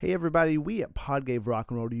Hey everybody, we at Pod Gave Rock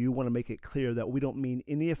and Roll to You want to make it clear that we don't mean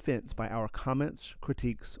any offense by our comments,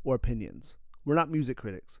 critiques, or opinions. We're not music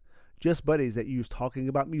critics, just buddies that use talking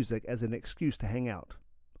about music as an excuse to hang out.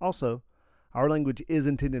 Also, our language is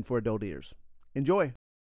intended for adult ears. Enjoy!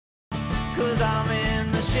 'Cause I'm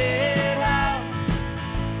in the shed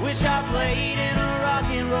house. Wish I played in a rock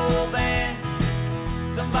and roll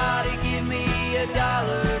band. Somebody give me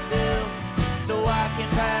 $1 bill so I can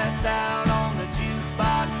pass out on the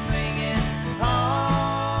jukebox singing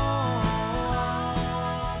honky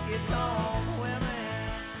tonk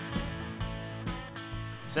women.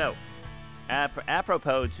 So,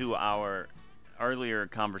 apropos to our earlier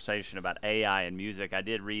conversation about AI and music, I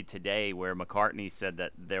did read today where McCartney said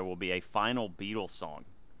that there will be a final Beatles song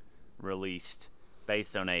released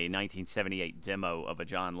based on a 1978 demo of a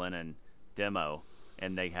John Lennon demo,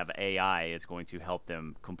 and they have AI is going to help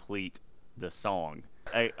them complete the song.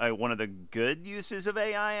 One of the good uses of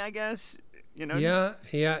AI, I guess. You know?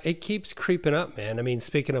 Yeah, it keeps creeping up, man. I mean,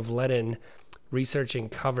 speaking of Lennon, researching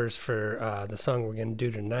covers for the song we're going to do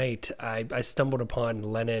tonight, I stumbled upon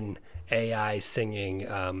Lennon AI singing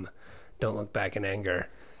Don't Look Back in Anger,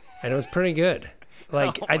 and it was pretty good.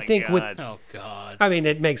 Like, Oh I my think God. Oh, God. I mean,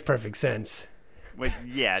 it makes perfect sense.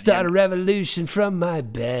 Yeah. Start a revolution from my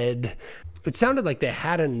bed. It sounded like they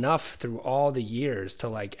had enough through all the years to,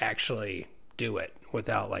 like, actually do it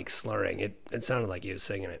without, like, slurring. It sounded like he was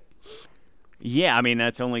singing it. Yeah, I mean,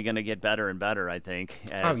 that's only going to get better and better, I think.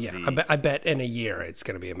 Oh, yeah. I bet in a year it's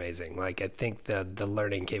going to be amazing. Like, I think the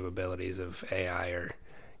learning capabilities of AI are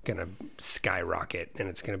going to skyrocket, and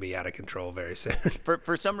it's going to be out of control very soon.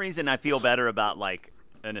 For some reason, I feel better about, like,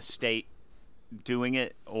 an estate doing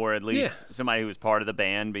it, or at least somebody who was part of the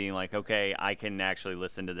band being like, okay, I can actually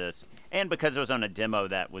listen to this. And because it was on a demo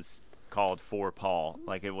that was called For Paul,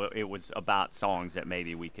 like, it was about songs that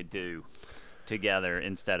maybe we could do together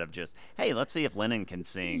instead of just, hey, let's see if Lennon can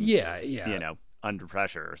sing, Yeah. you know, Under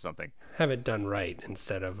Pressure or something. Have it done right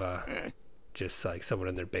instead of just, like, someone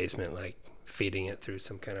in their basement, like, feeding it through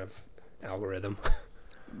some kind of algorithm.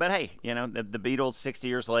 But hey, you know, the Beatles 60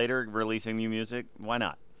 years later releasing new music, why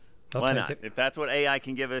not? Why not? If that's what AI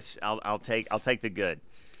can give us, I'll take the good,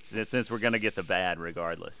 since we're going to get the bad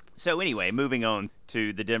regardless. So anyway, moving on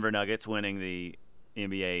to the Denver Nuggets winning the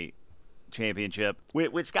NBA championship,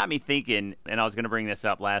 which got me thinking, and I was going to bring this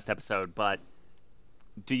up last episode, but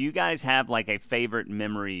do you guys have like a favorite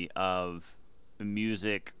memory of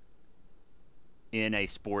music in a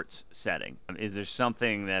sports setting? Is there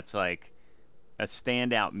something that's like a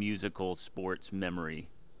standout musical sports memory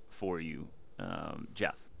for you,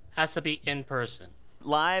 Jeff? Has to be in person.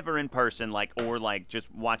 Live or in person, like, or like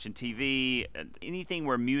just watching TV, anything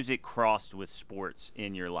where music crossed with sports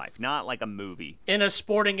in your life, not like a movie. In a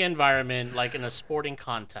sporting environment, like in a sporting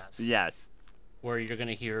contest. Yes. Where you're going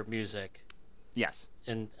to hear music. Yes.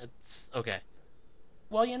 And it's okay.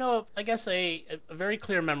 Well, you know, I guess a very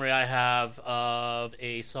clear memory I have of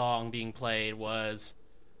a song being played was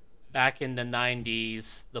back in the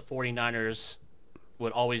 90s, the 49ers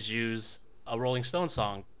would always use a Rolling Stones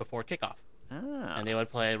song before kickoff. Ah. And they would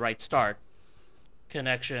play Right Start.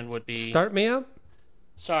 Connection would be... Start Me Up?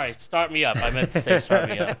 Sorry, Start Me Up. I meant to say Start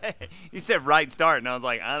Me Up. You said Right Start, and I was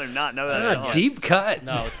like, I do not know that song. Deep cut.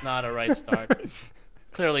 No, it's not a right start.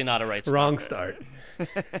 Clearly not a right start. Wrong start.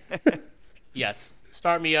 Yes.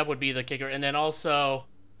 Start Me Up would be the kicker. And then also,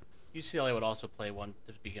 UCLA would also play one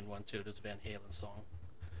to begin one, too. It's a Van Halen song.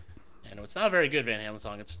 And it's not a very good Van Halen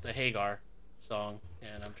song. It's the Hagar song.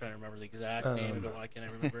 And I'm trying to remember the exact name of it. Why can't I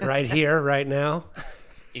remember it? Right here, right now.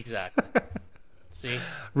 Exactly. See?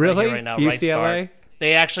 Really? Right now, UCLA? Right Start.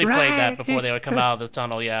 They actually played that Right. before they would come out of the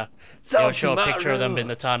tunnel, yeah. So They would show a picture of them tomorrow. in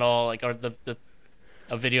the tunnel, like, or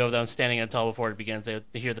a video of them standing in the tunnel before it begins. They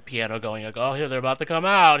hear the piano going, like, oh, here, they're about to come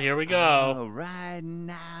out. Here we go. Oh, right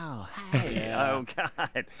now. Hey. Yeah. Oh,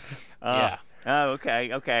 God. Yeah. Oh,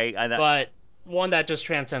 okay. But one that just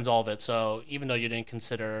transcends all of it. So even though you didn't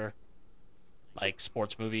consider like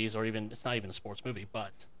sports movies, or even it's not even a sports movie,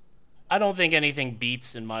 but I don't think anything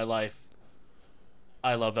beats in my life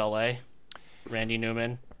I Love LA, Randy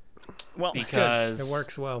Newman, well, because It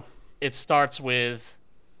works well. it starts with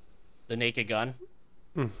the Naked Gun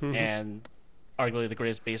and arguably the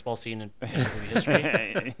greatest baseball scene in movie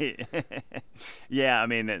history. Yeah, I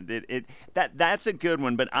mean that's a good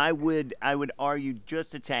one, but I would argue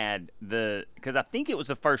just a tad because I think it was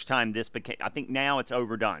the first time this became. I think now it's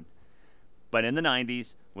overdone, but in the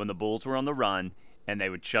 '90s when the Bulls were on the run and they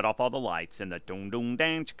would shut off all the lights and the dong dong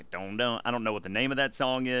dang chicka dong dong. I don't know what the name of that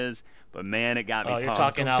song is, but man, it got me. Oh, you're pumped.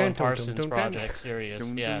 talking Alan Dun, dun, dun, Parsons' dun, dun. project, serious.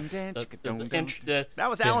 Dun, Yes. dun, The- chicka the- dong the dong. int- the- That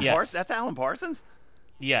was Alan Yes. Parsons. That's Alan Parsons.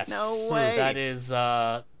 Yes. No way. That is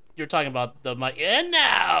you're talking about the mic. And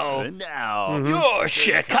now, Mm-hmm. your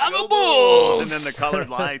Chicago Bulls. And then the colored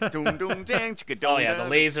lights. Doom, doom, dang, Oh, yeah, the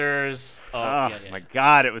lasers. Oh, my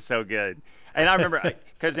God, it was so good. And I remember,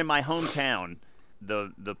 because in my hometown,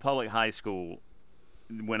 the public high school,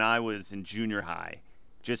 when I was in junior high,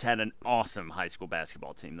 just had an awesome high school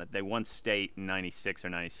basketball team. That they won state in 96 or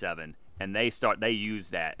 97, and they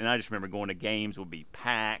used that. And I just remember going to games, would be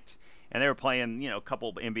packed. And they were playing, a couple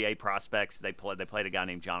of NBA prospects. They played a guy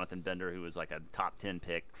named Jonathan Bender, who was like a top 10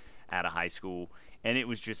 pick out of high school. And it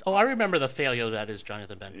was just... Oh, I remember the failure that is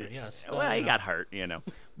Jonathan Bender, yes. Well, he got hurt,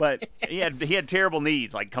 But he had terrible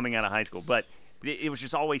knees, like, coming out of high school. But it was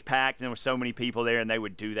just always packed, and there were so many people there, and they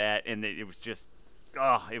would do that. And it was just...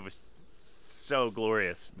 it was so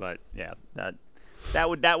glorious. But, yeah, that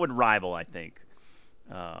would rival, I think,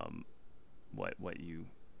 what you...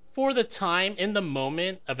 For the time, in the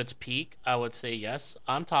moment of its peak, I would say yes.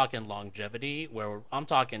 I'm talking longevity, where I'm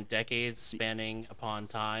talking decades spanning upon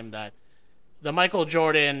time, that the Michael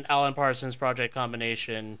Jordan, Alan Parsons Project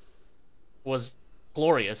combination was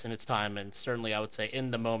glorious in its time, and certainly I would say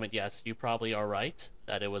in the moment, yes, you probably are right,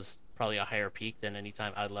 that it was probably a higher peak than any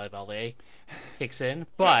time I Live LA kicks in.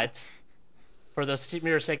 But for the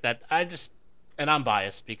mere sake that and I'm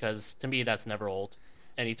biased, because to me that's never old.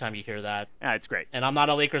 Anytime you hear that, yeah, it's great. And I'm not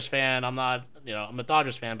a Lakers fan. I'm not, I'm a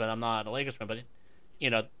Dodgers fan, but I'm not a Lakers fan. But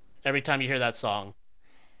every time you hear that song,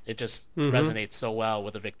 it just resonates so well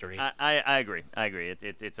with the victory. I agree.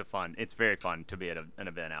 It's very fun to be at an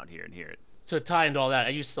event out here and hear it. To tie into all that, I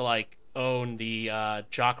used to own the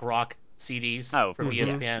Jock Rock CDs from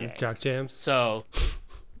ESPN. Yeah. Jock Jams. So,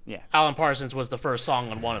 yeah, Alan Parsons was the first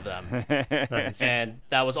song on one of them, Nice. and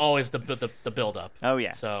that was always the build up. Oh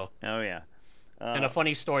yeah. So. Oh yeah. And a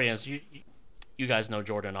funny story is you guys know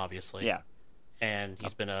Jordan, obviously. Yeah. And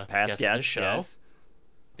he's been a past guest on this show. Yes.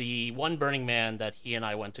 The one Burning Man that he and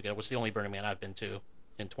I went together was the only Burning Man I've been to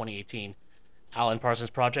in 2018. Alan Parsons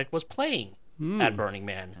Project was playing at Burning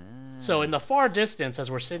Man. So in the far distance, as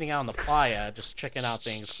we're sitting out on the playa, just checking out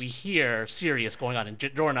things, we hear Sirius going on. And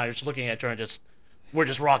Jordan and I are just looking at Jordan, we're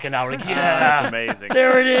just rocking out. We're like, yeah, that's amazing.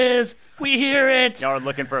 There it is. We hear it. Y'all are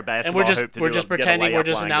looking for a basketball and hoop to we're just pretending we're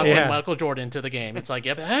just line. announcing Yeah. Michael Jordan to the game. It's like,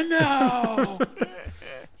 yep, and now,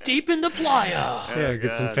 deep in the playa, Yeah,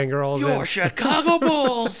 get some finger rolls your in. Chicago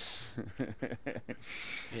Bulls.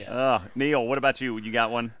 Neil, what about you? You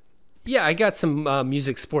got one? Yeah, I got some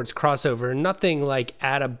music sports crossover. Nothing like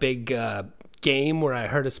at a big game where I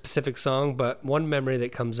heard a specific song, but one memory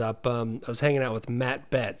that comes up, I was hanging out with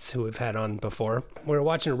Matt Betts, who we've had on before. We were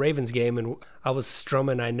watching a Ravens game, and I was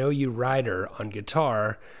strumming I Know You Rider on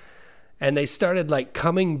guitar, and they started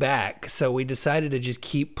coming back, so we decided to just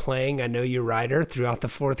keep playing I Know You Rider throughout the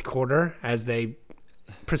fourth quarter as they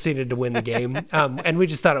proceeded to win the game. And we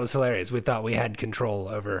just thought it was hilarious. We thought we had control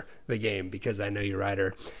over the game because I Know You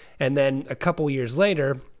Rider. And then a couple years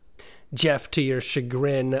later, Jeff, to your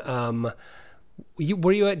chagrin,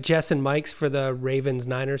 were you at Jess and Mike's for the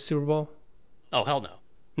Ravens-Niners Super Bowl? Oh, hell no.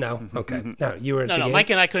 No? Okay. No, you were at the No, game? Mike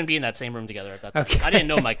and I couldn't be in that same room together at that time. Okay. I didn't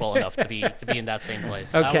know Mike well enough to be in that same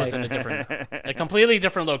place. Okay. I was in a completely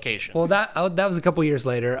different location. Well, that was a couple years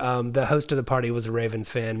later. The host of the party was a Ravens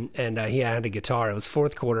fan, and he had a guitar. It was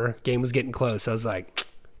fourth quarter. Game was getting close. I was like,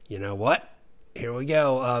 you know what? Here we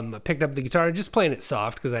go. I picked up the guitar, just playing it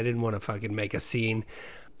soft because I didn't want to fucking make a scene.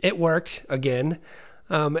 It worked again.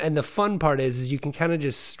 And the fun part is you can kind of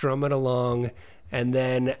just strum it along, and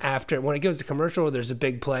then when it goes to commercial, there's a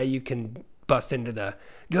big play, you can bust into the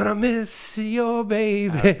 "Gonna miss your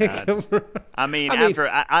baby."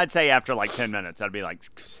 I'd say after 10 minutes, I'd be like,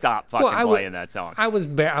 stop fucking playing that song. I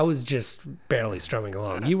was just barely strumming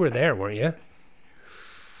along. You were there, weren't you?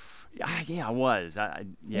 Yeah, I was.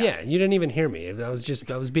 Yeah, you didn't even hear me. I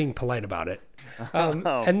was being polite about it.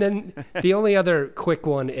 And then the only other quick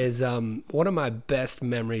one is one of my best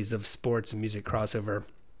memories of sports and music crossover.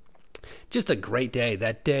 Just a great day.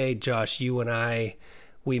 That day, Josh, you and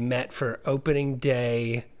we met for opening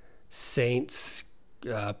day Saints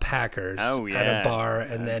Packers at a bar,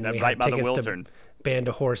 and then we had tickets to Band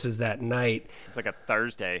of Horses that night. It's like a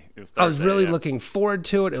Thursday. I was really looking forward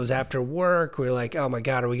to it. It was after work. We were like, oh my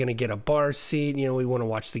God, are we going to get a bar seat? We want to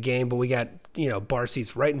watch the game, but we got, bar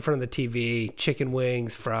seats right in front of the TV, chicken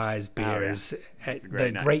wings, fries, beers,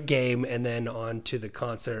 great game. And then on to the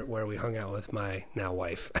concert where we hung out with my now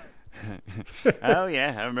wife. Oh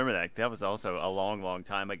yeah. I remember that. That was also a long, long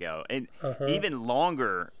time ago. And even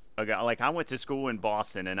longer ago, I went to school in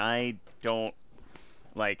Boston, and I don't,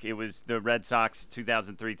 it was the Red Sox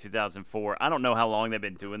 2003, 2004. I don't know how long they've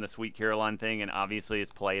been doing the Sweet Caroline thing, and obviously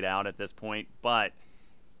it's played out at this point. But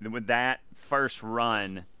with that first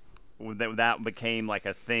run that became like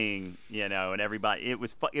a thing, and everybody. It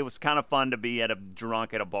was kind of fun to be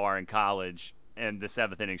drunk at a bar in college and the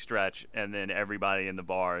 7th inning stretch, and then everybody in the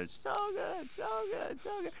bar is so good, so good, so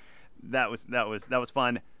good. That was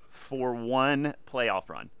fun for one playoff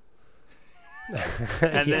run.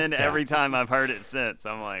 And then every time I've heard it since,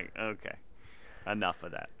 I'm like, okay, enough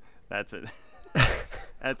of that. That's it.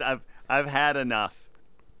 I've had enough.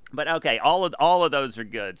 But okay, all of those are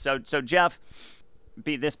good. So Jeff,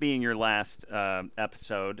 this being your last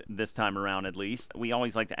episode this time around, at least, we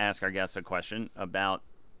always like to ask our guests a question about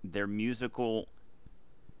their musical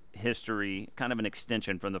history, kind of an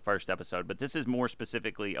extension from the first episode. But this is more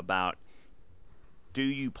specifically about: do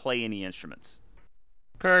you play any instruments?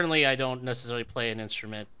 Currently, I don't necessarily play an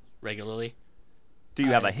instrument regularly. Do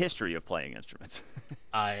you have a history of playing instruments?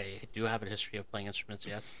 I do have a history of playing instruments,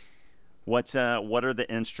 yes. What are the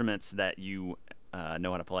instruments that you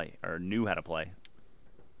know how to play or knew how to play?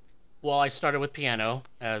 Well, I started with piano,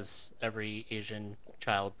 as every Asian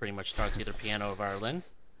child pretty much starts either piano or violin.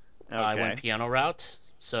 Okay. I went piano route,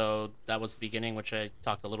 so that was the beginning, which I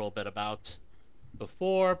talked a little bit about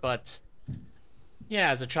before, but yeah,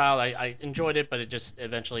 as a child, I enjoyed it, but it just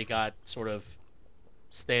eventually got sort of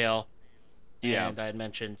stale. Yeah. And I had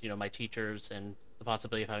mentioned, my teachers and the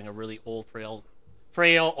possibility of having a really old,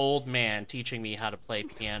 frail old man teaching me how to play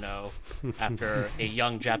piano after a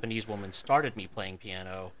young Japanese woman started me playing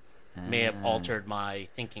piano may have altered my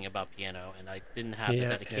thinking about piano, and I didn't have the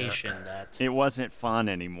dedication that... It wasn't fun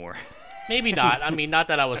anymore. Maybe not. I mean, not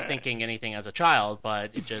that I was thinking anything as a child,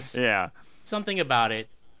 but it just... Yeah. Something about it.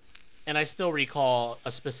 And I still recall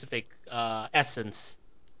a specific essence,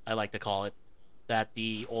 I like to call it, that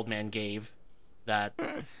the old man gave that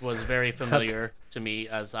was very familiar to me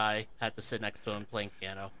as I had to sit next to him playing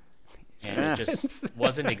piano. And it just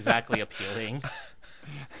wasn't exactly appealing.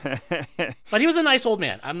 But he was a nice old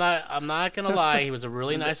man. I'm not going to lie. He was a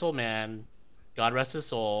really nice old man. God rest his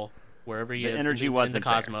soul, wherever he is energy in wasn't the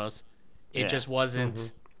cosmos. There. It just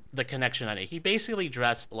wasn't the connection on it. He basically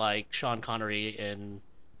dressed like Sean Connery in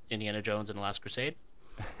Indiana Jones and the Last Crusade,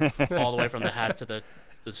 all the way from the hat to the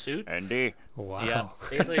suit. Andy. Wow. Yeah,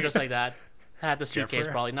 basically just like that. Had the suitcase,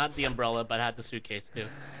 probably not the umbrella, but had the suitcase too.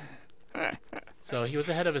 So he was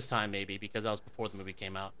ahead of his time, maybe, because that was before the movie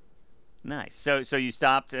came out. Nice. So you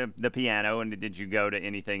stopped the piano, and did you go to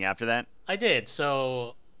anything after that? I did.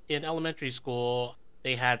 So in elementary school,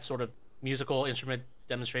 they had sort of musical instrument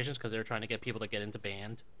demonstrations because they were trying to get people to get into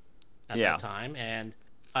band at that time, and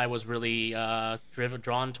I was really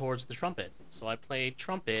drawn towards the trumpet. So I played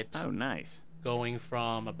trumpet. Oh, nice. Going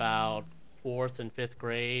from about 4th and 5th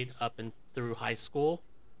grade up and through high school,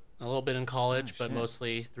 a little bit in college, but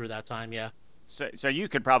mostly through that time. Yeah. So you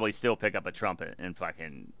could probably still pick up a trumpet and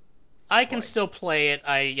fucking. I can still play it.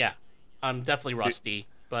 I'm definitely rusty,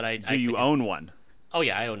 but I. Do you own one? Oh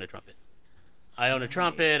yeah, I own a trumpet. I own a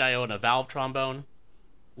trumpet. I own a valve trombone,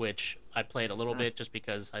 which I played a little bit just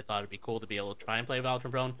because I thought it'd be cool to be able to try and play a valve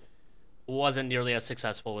trombone. Wasn't nearly as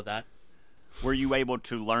successful with that. Were you able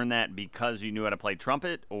to learn that because you knew how to play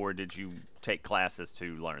trumpet, or did you take classes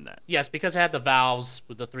to learn that? Yes, because I had the valves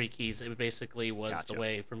with the 3 keys. It basically was the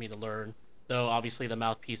way for me to learn. Though obviously the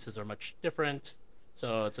mouthpieces are much different,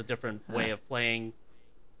 so it's a different way of playing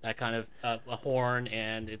that kind of a horn,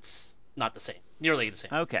 and it's not the same, nearly the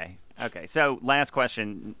same. Okay. So last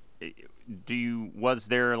question: was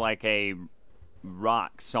there like a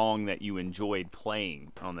rock song that you enjoyed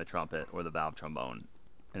playing on the trumpet or the valve trombone,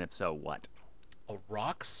 and if so, what? A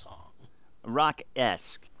rock song?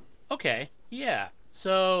 Rock-esque. Okay, yeah.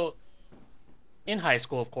 So in high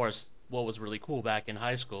school, of course, what was really cool back in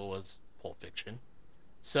high school was Pulp Fiction.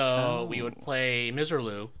 So we would play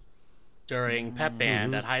Miserlou during pep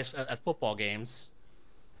band at football games,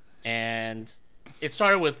 and it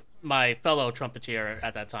started with my fellow trumpeter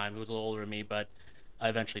at that time, who was a little older than me, but I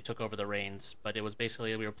eventually took over the reins. But it was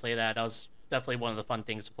basically we would play that. That was definitely one of the fun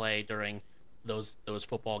things to play during those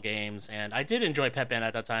football games, and I did enjoy pep band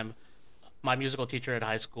at that time. My musical teacher at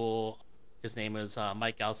high school, his name was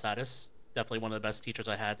Mike Galsatis. Definitely one of the best teachers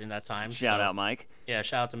I had in that time. Shout out, Mike. Yeah,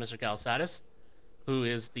 shout out to Mr. Galsatis, who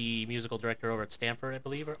is the musical director over at Stanford, I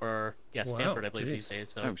believe, Stanford, I believe these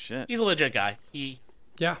days. So shit. He's a legit guy. He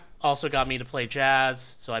also got me to play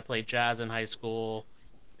jazz, so I played jazz in high school,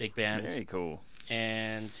 big band. Very cool.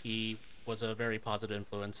 And he was a very positive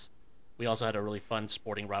influence. We also had a really fun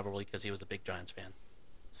sporting rivalry because he was a big Giants fan.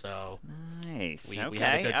 So nice. We had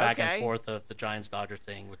a good back and forth of the Giants-Dodgers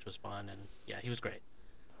thing, which was fun, and yeah, he was great.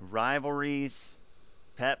 Rivalries,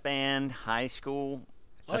 pep band, high school.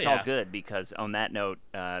 That's all good because on that note,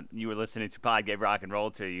 you were listening to Pod Gave Rock and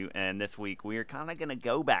Roll to you, and this week we are kind of going to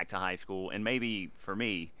go back to high school and maybe, for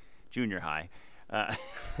me, junior high,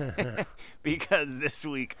 because this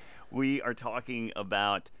week we are talking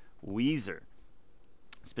about Weezer,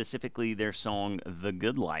 specifically their song "The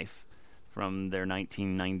Good Life" from their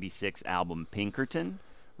 1996 album Pinkerton,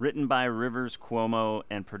 written by Rivers Cuomo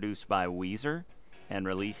and produced by Weezer, and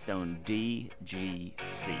released on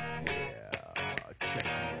DGC.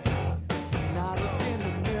 Now look in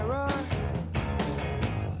the mirror,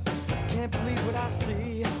 can't believe what I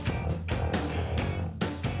see.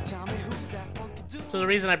 Tell me who's that funky dude? So the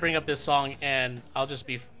reason I bring up this song, and I'll just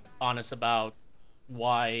be honest about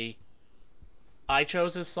why I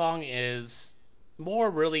chose this song, is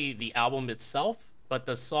more really the album itself, but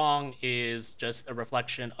the song is just a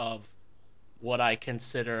reflection of what I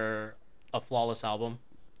consider a flawless album.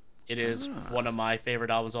 It is one of my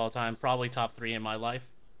favorite albums of all time, probably top 3 in my life,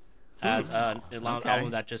 as an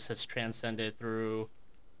album that just has transcended through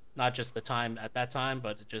not just the time at that time,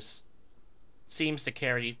 but it just seems to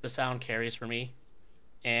carry, the sound carries for me.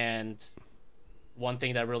 And one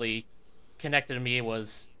thing that really connected to me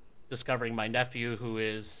was discovering my nephew, who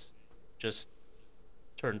is just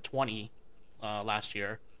turned 20 last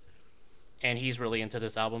year, and he's really into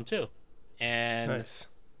this album too. And Nice.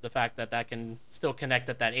 The fact that that can still connect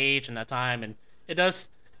at that age and that time, and it does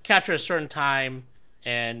capture a certain time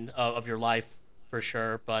and of your life for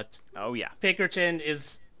sure. But Oh yeah, Pinkerton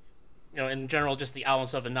is, in general, just the album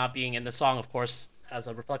stuff and not being in the song, of course, as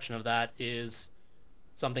a reflection of that, is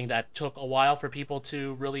something that took a while for people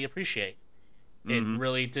to really appreciate. It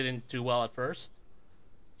really didn't do well at first,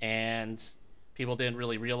 and people didn't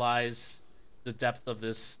really realize the depth of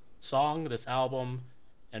this song, this album,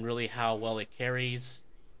 and really how well it carries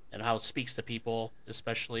and how it speaks to people,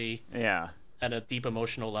 especially yeah. at a deep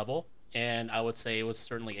emotional level. And I would say it was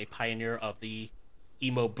certainly a pioneer of the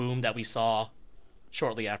emo boom that we saw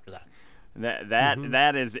shortly after that.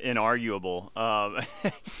 That is inarguable.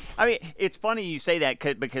 I mean, it's funny you say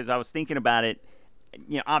that because I was thinking about it.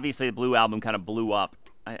 Obviously the Blue Album kind of blew up.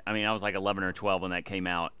 I mean, I was like 11 or 12 when that came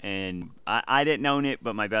out, and I didn't own it,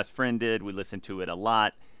 but my best friend did. We listened to it a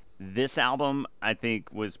lot. This album, I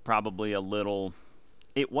think, was probably a little...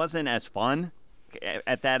 It wasn't as fun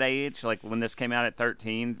at that age, like when this came out at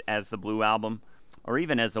 13, as the Blue Album, or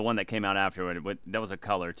even as the one that came out afterward. That was a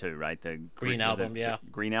color too, right? The Green Album, yeah.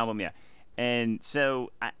 Green Album, yeah. And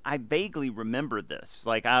so I vaguely remember this.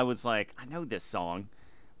 Like, I was like, I know this song,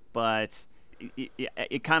 but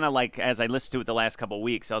it kind of like, as I listened to it the last couple of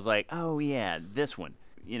weeks, I was like, oh yeah, this one.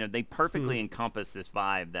 They perfectly encompass this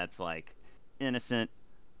vibe that's like innocent,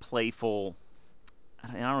 playful.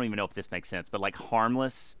 I don't even know if this makes sense, but like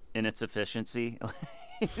harmless in its efficiency.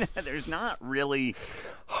 There's not really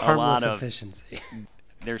Harmless a lot efficiency.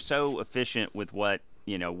 They're so efficient with what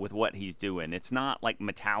he's doing. It's not like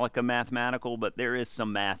Metallica mathematical, but there is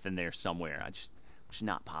some math in there somewhere. I'm just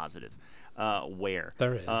not positive where.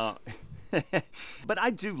 There is. But I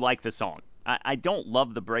do like the song. I don't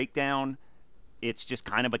love the breakdown. It's just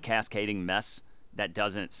kind of a cascading mess that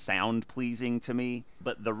doesn't sound pleasing to me.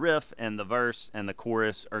 But the riff and the verse and the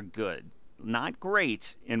chorus are good. Not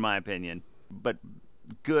great, in my opinion, but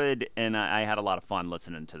good, and I had a lot of fun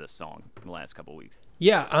listening to this song in the last couple of weeks.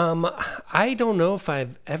 Yeah, I don't know if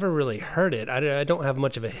I've ever really heard it. I don't have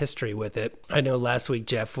much of a history with it. I know last week,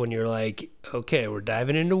 Jeff, when you're like, okay, we're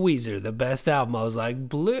diving into Weezer, the best album, I was like,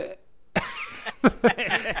 bleh.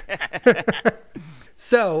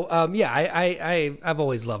 So, I've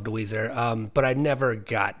always loved Weezer, but I never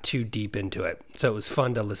got too deep into it. So it was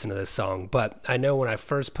fun to listen to this song. But I know when I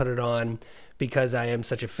first put it on, because I am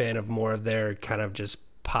such a fan of more of their kind of just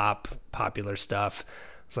popular stuff, I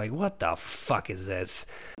was like, what the fuck is this?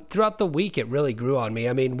 Throughout the week, it really grew on me.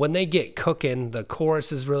 I mean, when they get cooking, the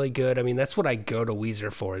chorus is really good. I mean, that's what I go to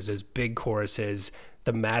Weezer for, is those big choruses,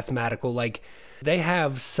 the mathematical, like, they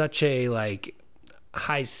have such a, like,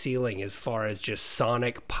 high ceiling as far as just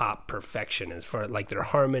sonic pop perfection, as far like their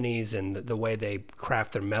harmonies and the way they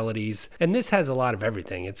craft their melodies. And this has a lot of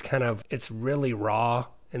everything. It's really raw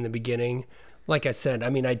in the beginning. Like I said, I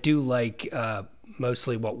mean, I do like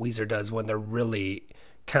mostly what Weezer does when they're really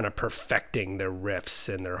kind of perfecting their riffs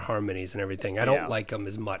and their harmonies and everything. I don't like them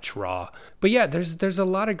as much raw. But yeah, there's a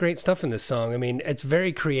lot of great stuff in this song. I mean, it's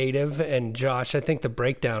very creative, and Josh, I think the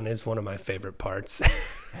breakdown is one of my favorite parts.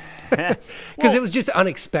 Because it was just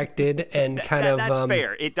unexpected and that's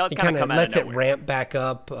fair. It does kind of come out of lets nowhere. It ramp back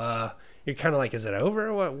up. You're kind of like, is it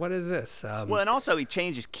over? What is this? Well, and also he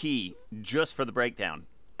changes key just for the breakdown,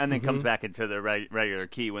 and then comes back into the regular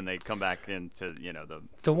key when they come back into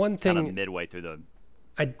the one thing kind of midway through the.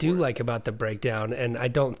 I do like about the breakdown, and I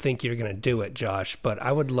don't think you're going to do it, Josh, but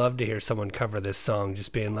I would love to hear someone cover this song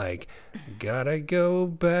just being like, gotta go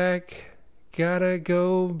back, gotta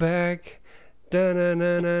go back.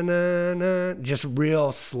 Da-na-na-na-na-na. Just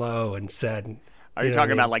real slow and sad. Are you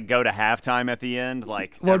talking about like go to halftime at the end?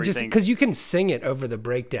 Like, well, everything... just because you can sing it over the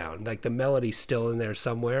breakdown, like the melody's still in there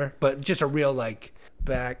somewhere, but just a real like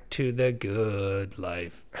back to the good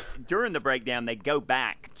life. During the breakdown, they go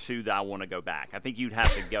back to the I want to go back. I think you'd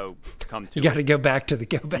have to come to. You got to go back to the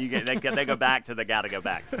go back. They go back to the gotta go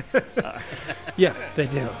back. Yeah, they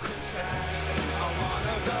do.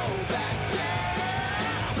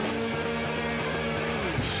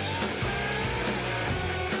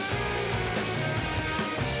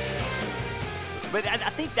 But I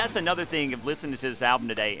think that's another thing of listening to this album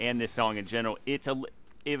today and this song in general.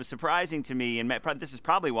 It was surprising to me, and this is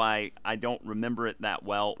probably why I don't remember it that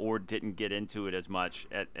well or didn't get into it as much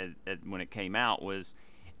when it came out, was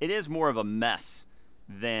it is more of a mess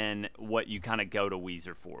than what you kind of go to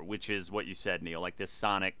Weezer for, which is what you said, Neil, like this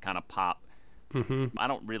sonic kind of pop. Mm-hmm. I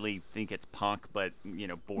don't really think it's punk, but,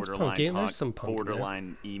 borderline punk, there's some punk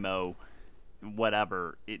borderline emo,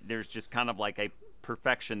 whatever. There's just kind of like a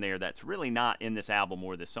perfection there that's really not in this album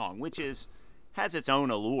or this song, which has its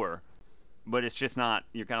own allure, but it's just not.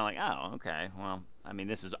 You're kind of like, oh, okay, well, I mean,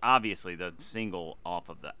 this is obviously the single off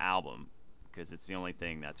of the album because it's the only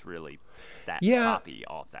thing that's really that poppy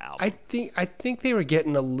off the album. I think they were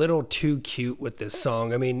getting a little too cute with this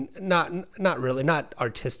song. I mean, not really, not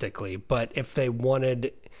artistically, but if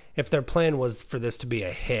their plan was for this to be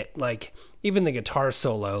a hit, like even the guitar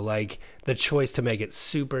solo, like the choice to make it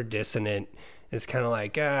super dissonant. It's kind of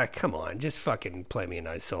like, come on, just fucking play me a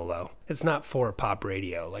nice solo. It's not for pop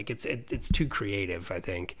radio. Like, it's too creative, I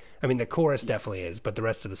think. I mean, the chorus definitely is, but the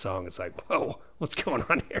rest of the song is like, whoa, what's going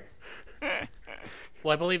on here?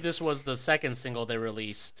 Well, I believe this was the second single they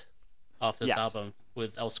released off this album,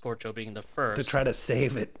 with El Scorcho being the first. To try to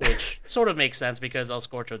save it. Which sort of makes sense, because El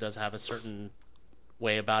Scorcho does have a certain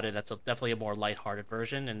way about it that's definitely a more lighthearted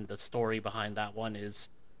version, and the story behind that one is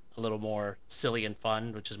a little more silly and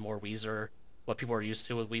fun, which is more Weezer, what people are used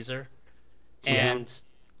to with Weezer. And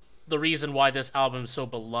the reason why this album is so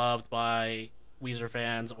beloved by Weezer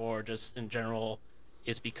fans or just in general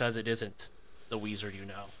is because it isn't the Weezer you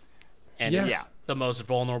know. And it's the most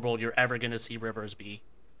vulnerable you're ever going to see Rivers be.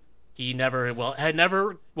 He never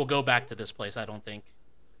will go back to this place, I don't think.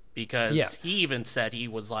 Because he even said he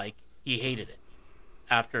was like, he hated it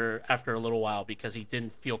after a little while because he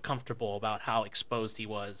didn't feel comfortable about how exposed he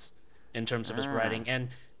was in terms of his writing. And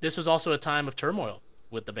this was also a time of turmoil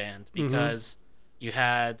with the band because you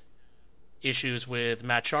had issues with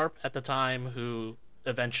Matt Sharp at the time, who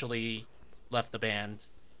eventually left the band.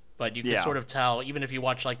 But you can sort of tell, even if you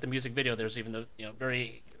watch like the music video, there's even the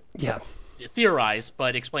very theorized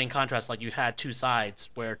but explained contrast. Like you had two sides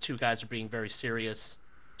where two guys are being very serious,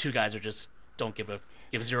 two guys are just don't give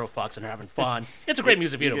zero fucks and are having fun. It's a great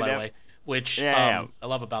music video, by the way, which I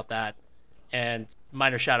love about that. And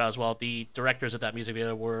minor shout out as well, the directors of that music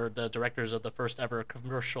video were the directors of the first ever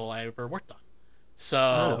commercial I ever worked on.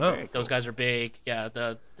 So those guys are big. Yeah,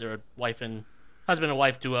 they're a husband and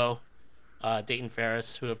wife duo, Dayton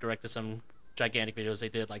Ferris, who have directed some gigantic videos. They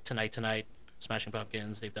did like Tonight, Smashing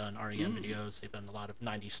Pumpkins. They've done REM videos. They've done a lot of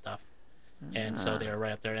 90s stuff. And so they're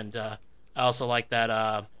right up there. And I also like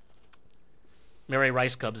that Mary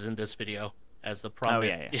Rice Cubs in this video as the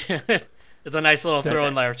prominent. Oh, yeah. It's a nice little throw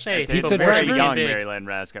in there. Hey, it's a very young Maryland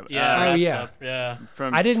Raskub. Yeah, yeah.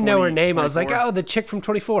 I didn't know her name. 24. I was like, oh, the chick from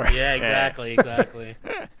 24. Yeah, exactly.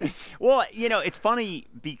 Well, it's funny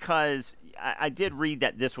because I did read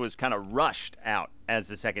that this was kind of rushed out as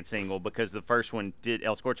the second single because the first one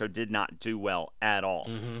El Scorcho did not do well at all.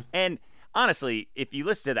 Mm-hmm. And honestly, if you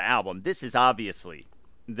listen to the album, this is obviously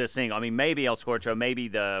the single. I mean, maybe El Scorcho, maybe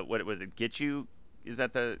Get You? Is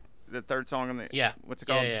that the third song on the? Yeah. What's it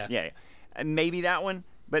called? Yeah. And maybe that one,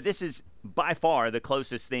 but this is by far the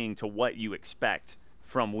closest thing to what you expect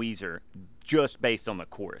from Weezer, just based on the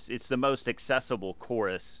chorus. It's the most accessible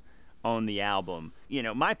chorus on the album.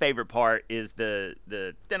 My favorite part is I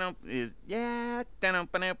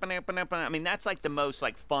mean, that's like the most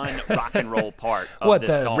like fun rock and roll part of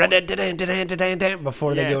the song.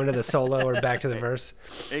 Before they go into the solo or back to the verse.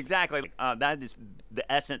 Exactly. That is the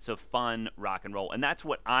essence of fun rock and roll, and that's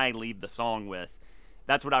what I leave the song with.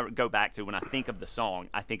 That's what I go back to when I think of the song.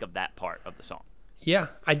 I think of that part of the song. Yeah,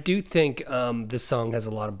 I do think this song has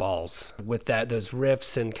a lot of balls with those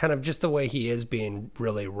riffs and kind of just the way he is being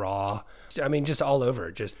really raw. I mean, just all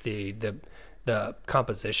over. Just the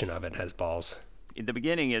composition of it has balls. The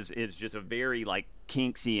beginning is just a very like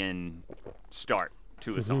Kinkesian start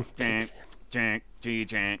to a song.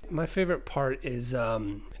 My favorite part is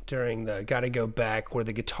during the "Gotta Go Back," where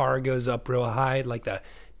the guitar goes up real high, like the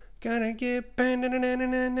Gonna get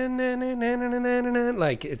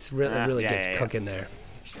like it really gets cooking there.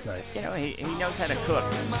 It's nice. You know, he knows how to cook.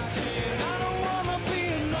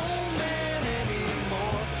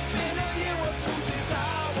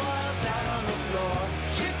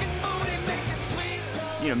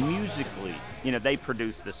 You know, musically, you know, they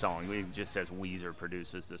produce the song. It just says Weezer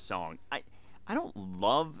produces the song. I don't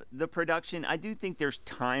love the production. I do think there's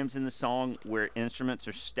times in the song where instruments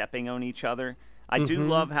are stepping on each other. I do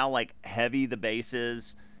love how, like, heavy the bass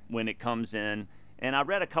is when it comes in. And I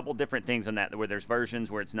read a couple different things on that where there's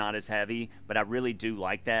versions where it's not as heavy, but I really do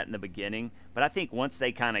like that in the beginning. But I think once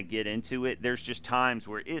they kind of get into it, there's just times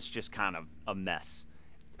where it's just kind of a mess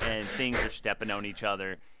and things are stepping on each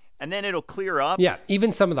other. And then it'll clear up. Yeah,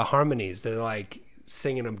 even some of the harmonies, they're like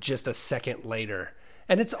singing them just a second later.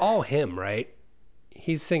 And it's all him, right?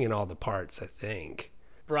 He's singing all the parts, I think.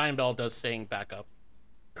 Brian Bell does sing backup.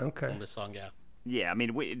 Okay. On this song, yeah. Yeah, I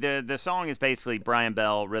mean, the song is basically Brian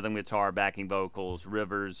Bell, rhythm guitar, backing vocals,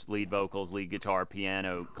 Rivers, lead vocals, lead guitar,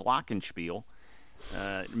 piano, glockenspiel.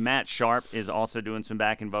 Matt Sharp is also doing some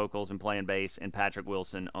backing vocals and playing bass, and Patrick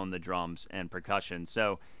Wilson on the drums and percussion.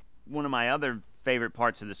 So one of my other favorite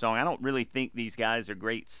parts of the song, I don't really think these guys are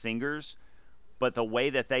great singers, but the way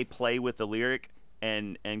that they play with the lyric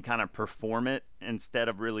and kind of perform it instead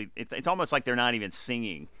of really, it's almost like they're not even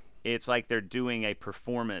singing. It's like they're doing a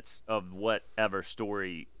performance of whatever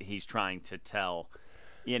story he's trying to tell.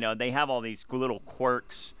 You know, they have all these little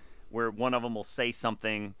quirks where one of them will say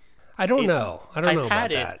something. I don't know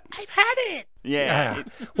about that. I've had it. Yeah.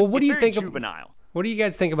 Well, what do you think? Juvenile. What do you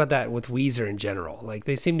guys think about that with Weezer in general? Like,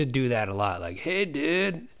 they seem to do that a lot. Like, hey,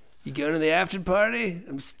 dude, you going to the after party?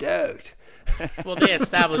 I'm stoked. Well, they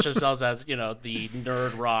established themselves as, you know, the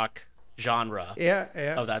nerd rock genre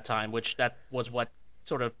of that time, which that was what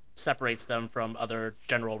sort of separates them from other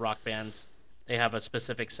general rock bands. They have a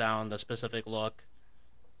specific sound, a specific look.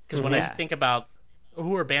 Because when I think about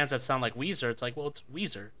who are bands that sound like Weezer, it's like, well, it's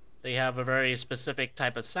Weezer. They have a very specific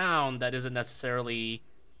type of sound that isn't necessarily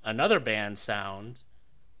another band's sound.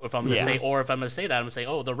 If I'm going to say that, I'm going to say,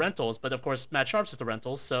 oh, the Rentals. But of course, Matt Sharp's is the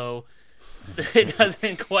Rentals, so it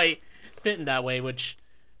doesn't quite fit in that way, which,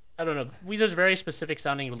 I don't know. Weezer's very specific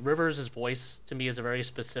sounding. Rivers' voice, to me, is a very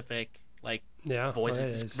specific, like, voice.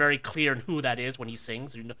 It's very clear who that is when he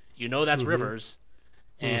sings. You know that's Rivers.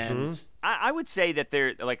 And I would say that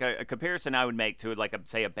they're like a comparison I would make to, like,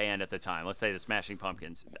 say, a band at the time. Let's say the Smashing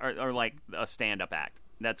Pumpkins, or like a stand-up act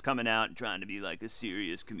that's coming out and trying to be like a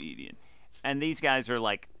serious comedian. And these guys are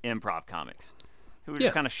like improv comics who are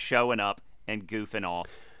just kind of showing up and goofing off,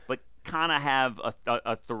 but kind of have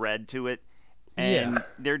a thread to it. And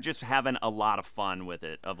they're just having a lot of fun with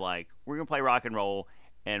it, of like, we're going to play rock and roll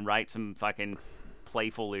and write some fucking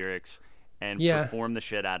playful lyrics and perform the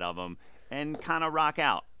shit out of them and kind of rock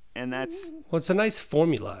out. And that's... Well, it's a nice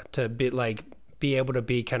formula to be able to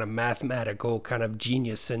be kind of mathematical, kind of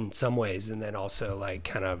genius in some ways, and then also like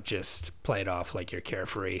kind of just play it off like you're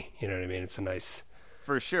carefree. You know what I mean? It's a nice...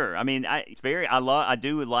 For sure. I mean, I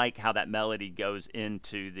do like how that melody goes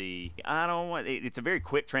into the... It's a very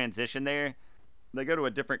quick transition there. They go to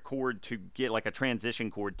a different chord to get, like, a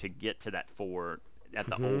transition chord to get to that 4 at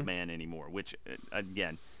the Old Man Anymore, which,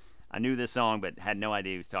 again, I knew this song but had no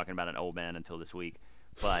idea he was talking about an old man until this week.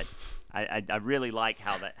 But I really like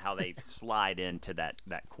how they slide into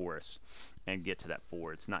that chorus and get to that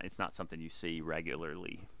 4. It's not something you see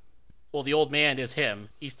regularly. Well, the old man is him.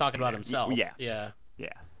 He's talking about himself. Yeah.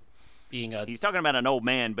 He's talking about an old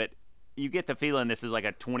man, but you get the feeling this is like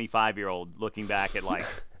a 25-year-old looking back at, like,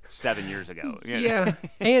 7 years ago. Yeah.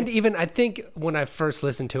 And even I think when I first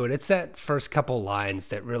listened to it, it's that first couple lines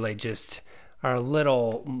that really just are a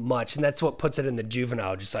little much, and that's what puts it in the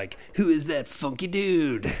juvenile, just like, who is that funky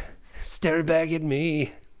dude staring back at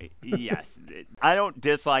me? Yes. I don't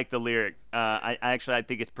dislike the lyric. I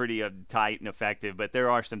think it's pretty tight and effective, but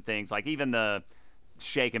there are some things, like even the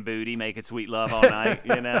shaking booty, making sweet love all night,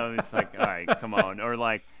 you know, it's like, all right, come on. Or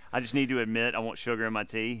like, I just need to admit I want sugar in my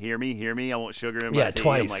tea. Hear me, I want sugar in my tea. Yeah,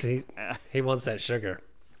 twice. Like, he wants that sugar.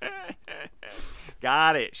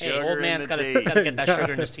 Got it. Sugar old man's gotta get that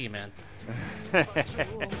sugar in his tea, man. I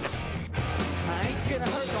ain't gonna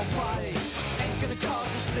hurt nobody, ain't gonna cause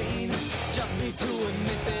a scene. Just need to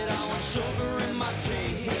admit that I want sugar in my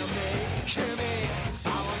tea. Hear me, I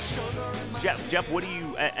want sugar in my tea. Jeff, what do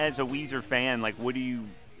you, as a Weezer fan, like, what do you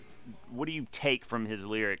take from his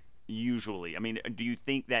lyric usually? I mean, do you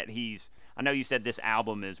think that I know you said this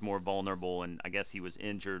album is more vulnerable, and I guess he was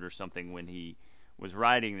injured or something when he was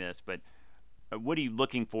writing this, but what are you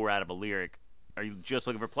looking for out of a lyric? Are you just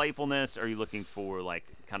looking for playfulness? Or are you looking for, like,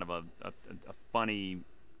 kind of a funny...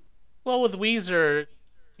 Well, with Weezer,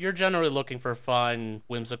 you're generally looking for fun,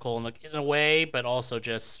 whimsical in a way, but also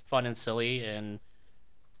just fun and silly. And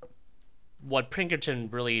what Pinkerton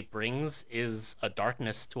really brings is a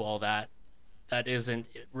darkness to all that isn't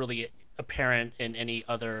really apparent in any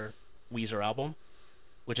other Weezer album,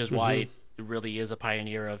 which is why it really is a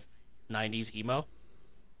pioneer of 90s emo.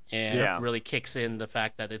 And it really kicks in the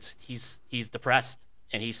fact that he's depressed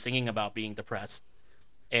and he's singing about being depressed.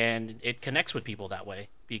 And it connects with people that way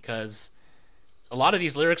because a lot of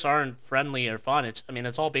these lyrics aren't friendly or fun.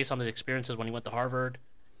 It's all based on his experiences when he went to Harvard.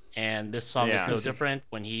 And this song is no different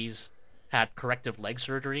when he's had corrective leg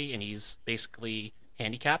surgery and he's basically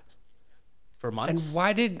handicapped for months.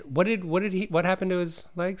 And what happened to his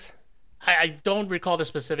legs? I don't recall the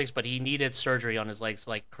specifics, but he needed surgery on his legs,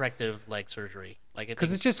 like corrective leg surgery.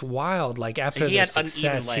 Because it's just wild. Like after the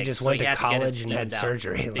success, legs, he just went to college and had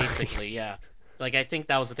surgery. Basically, yeah. Like I think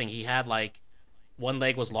that was the thing. He had one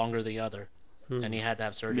leg was longer than the other, and he had to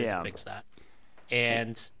have surgery to fix that.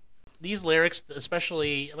 And these lyrics,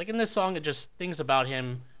 especially like in this song, it just things about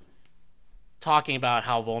him talking about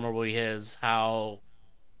how vulnerable he is, how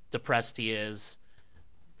depressed he is.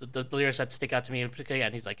 The lyrics that stick out to me,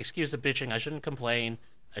 again, he's like, excuse the bitching, I shouldn't complain.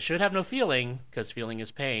 I should have no feeling, because feeling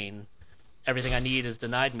is pain. Everything I need is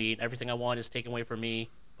denied me. Everything I want is taken away from me.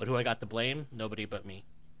 But who I got to blame? Nobody but me.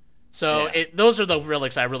 So those are the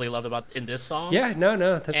lyrics I really love about in this song. Yeah, no,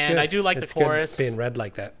 that's good. And I do like the chorus. Being read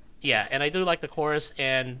like that. Yeah, and I do like the chorus.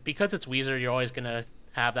 And because it's Weezer, you're always going to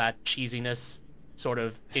have that cheesiness sort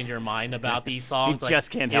of in your mind about these songs. He just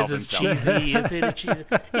can't help himself. Is it cheesy? Is it cheesy?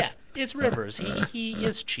 Yeah. It's Rivers. He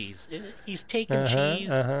is cheese. He's taken cheese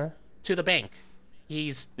to the bank.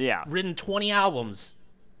 He's written 20 albums.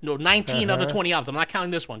 No, 19 of the 20 albums. I'm not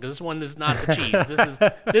counting this one because this one is not the cheese.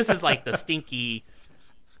 This is like the stinky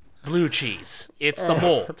blue cheese. It's the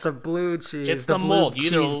mold. It's a blue cheese. It's the mold.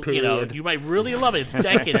 You might really love it. It's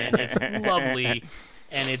decadent. It's lovely,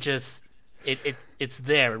 and it's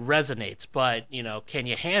there. It resonates. But can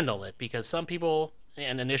you handle it? Because some people,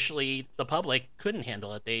 and initially the public, couldn't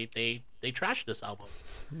handle it. They trashed this album,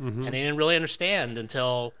 and they didn't really understand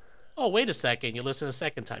until, oh, wait a second. You listen a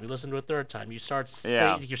second time. You listen to a third time. You start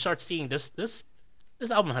seeing this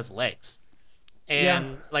album has legs.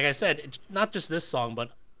 And like I said, it's not just this song,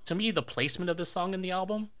 but to me, the placement of this song in the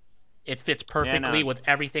album, it fits perfectly with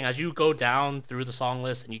everything. As you go down through the song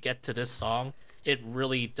list and you get to this song, it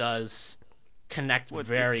really does connect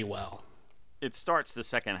very well. It starts the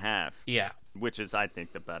second half. Yeah. Which is, I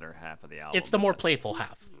think, the better half of the album. It's the more playful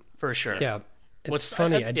half, for sure. Yeah. It's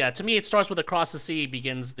funny. To me, it starts with Across the Sea,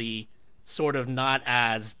 begins the sort of not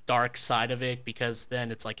as dark side of it, because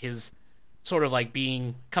then it's like his sort of like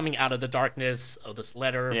coming out of the darkness of this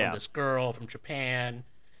letter from this girl from Japan.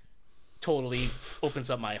 Totally opens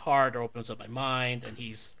up my heart or opens up my mind, and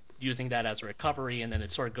he's using that as a recovery, and then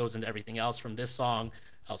it sort of goes into everything else from this song,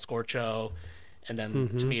 El Scorcho. And then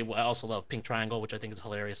to me, I also love Pink Triangle, which I think is a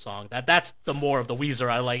hilarious song. That's the more of the Weezer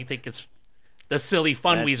I like. I think it's the silly,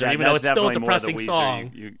 fun Weezer, even though it's still a depressing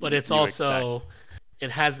song. But it's also,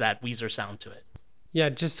 it has that Weezer sound to it. Yeah,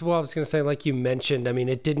 just what I was going to say, like you mentioned, I mean,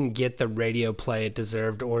 it didn't get the radio play it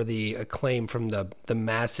deserved or the acclaim from the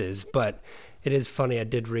masses, but it is funny. I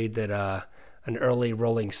did read that an early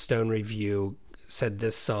Rolling Stone review said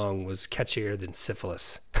this song was catchier than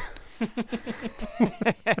Syphilis.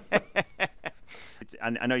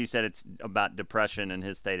 I know you said it's about depression and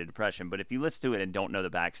his state of depression, but if you listen to it and don't know the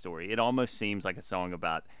backstory, it almost seems like a song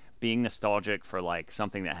about being nostalgic for like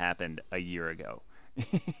something that happened a year ago.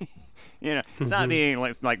 It's not being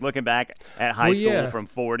like looking back at high school from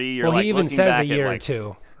 40. You're he even says a year or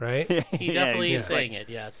two, right? He definitely is saying it,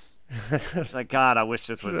 yes. It's like, God, I wish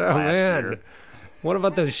this was last year. What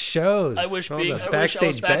about those shows? I wish I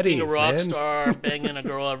was back being a rock star, banging a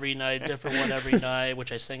girl every night, different one every night,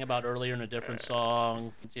 which I sang about earlier in a different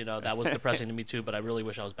song. That was depressing to me too, but I really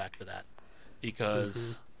wish I was back to that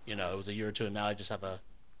because, it was a year or two, and now I just have a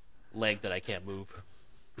leg that I can't move.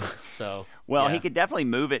 So he could definitely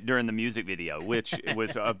move it during the music video, which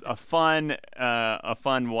was a fun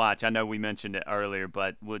watch. I know we mentioned it earlier,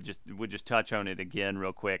 but we'll just touch on it again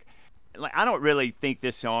real quick. Like, I don't really think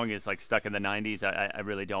this song is like stuck in the 90s. I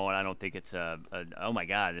really don't. I don't think it's oh my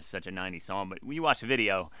God, this is such a 90s song. But when you watch the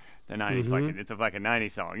video, the 90s it's a fucking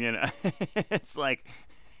 90s song. It's like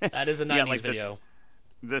that is a 90s video.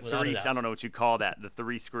 The three, I don't know what you call that. The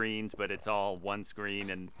three screens, but it's all one screen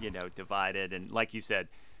and divided. And like you said,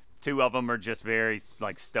 two of them are just very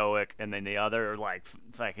like stoic, and then the other are like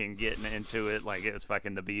fucking getting into it like it was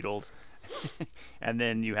fucking the Beatles. And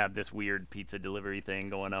then you have this weird pizza delivery thing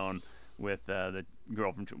going on with the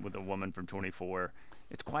girl with the woman from 24.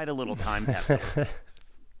 It's quite a little time capsule,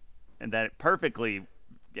 and that perfectly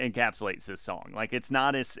encapsulates this song. Like it's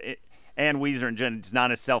not as and Weezer in general, it's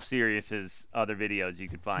not as self-serious as other videos you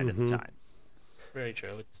could find at the time. Very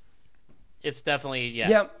true. It's definitely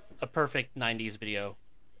a perfect 90s video.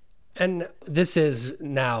 And this is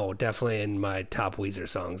now definitely in my top Weezer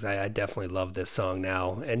songs. I definitely love this song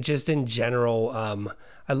now. And just in general,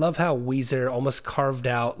 I love how Weezer almost carved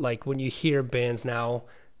out, like when you hear bands now,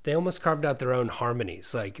 they almost carved out their own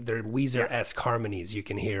harmonies. Like they're Weezer-esque harmonies you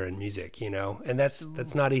can hear in music, and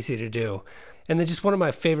that's not easy to do. And then just one of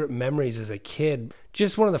my favorite memories as a kid,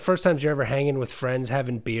 just one of the first times you're ever hanging with friends,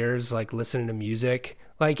 having beers, like listening to music,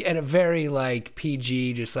 like at a very like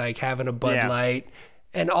PG, just like having a Bud Light.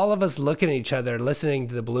 And all of us looking at each other, listening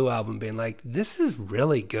to the Blue Album, being like, this is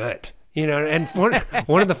really good. And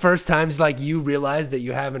one of the first times, like, you realize that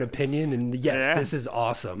you have an opinion, and yes, this is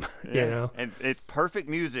awesome, And it's perfect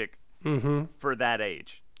music for that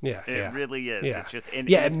age. Yeah, it really is. Yeah, it's just,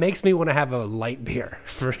 it makes me want to have a light beer,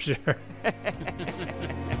 for sure.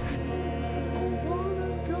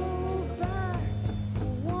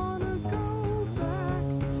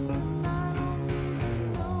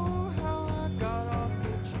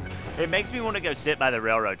 It makes me want to go sit by the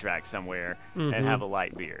railroad track somewhere and have a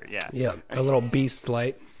light beer. Yeah, a little Beast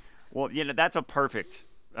Light. Well, that's a perfect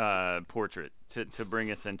portrait to bring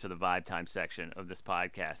us into the Vibe Time section of this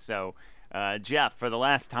podcast. So, Jeff, for the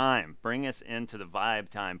last time, bring us into the Vibe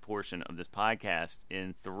Time portion of this podcast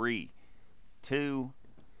in 3, 2,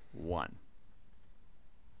 1.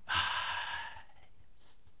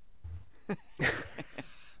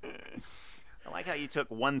 I like how you took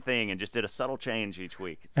one thing and just did a subtle change each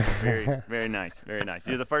week. It's very, very nice, very nice.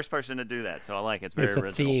 You're the first person to do that, so I like it. It's very original.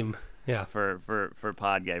 It's a theme, for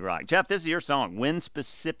Pod Gay Rock. Jeff, this is your song. When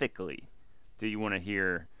specifically do you want to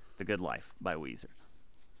hear "The Good Life" by Weezer?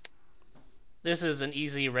 This is an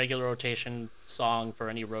easy, regular rotation song for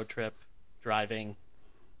any road trip, driving,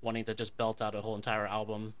 wanting to just belt out a whole entire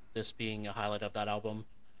album. This being a highlight of that album,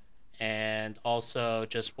 and also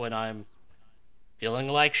just when I'm feeling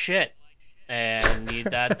like shit and need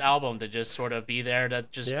that album to just sort of be there to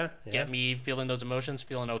just get me feeling those emotions,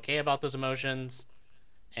 feeling okay about those emotions.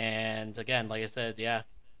 And again, like I said,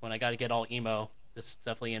 when I got to get all emo, this is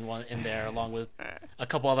definitely in there, along with a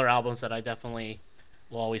couple other albums that I definitely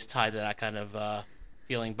will always tie to that kind of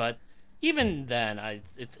feeling. But even then,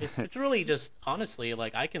 it's really just, honestly,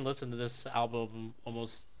 like I can listen to this album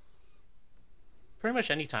almost pretty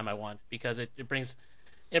much anytime I want, because it brings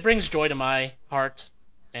joy to my heart.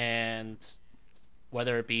 And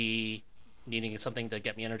whether it be needing something to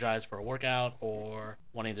get me energized for a workout or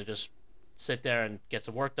wanting to just sit there and get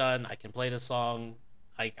some work done, I can play this song.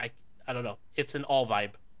 I don't know. It's an all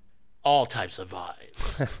types of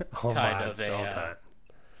vibes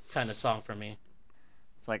kind of song for me.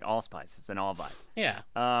 It's like allspice. It's an all vibe. Yeah.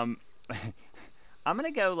 I'm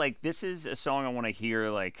gonna go like, this is a song I want to hear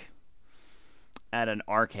like at an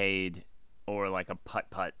arcade or like a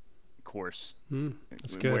putt-putt course.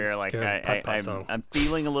 That's good. Where like I'm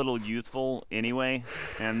feeling a little youthful anyway,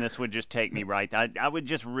 and this would just take me right. I would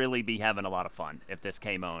just really be having a lot of fun if this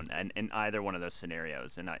came on and in either one of those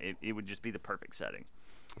scenarios, and it would just be the perfect setting.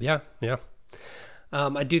 Yeah.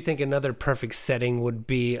 I do think another perfect setting would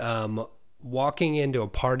be walking into a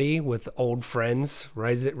party with old friends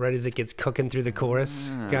right as it gets cooking through the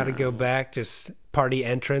chorus. Got to go back, just party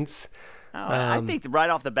entrance. I think right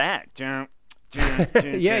off the bat. Yeah.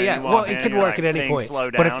 Well, it could work at any point.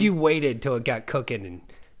 But if you waited till it got cooking and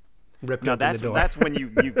ripped open the door, that's when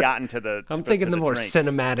you've gotten to the. I'm thinking the more drinks.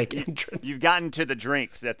 Cinematic entrance. You've gotten to the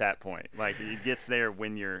drinks at that point. Like it gets there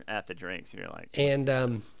when you're at the drinks. You're like.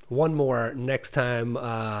 And one more. Next time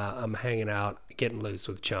I'm hanging out, getting loose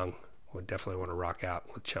with Chung. Would definitely want to rock out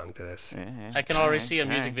with Chung to this. I can already see a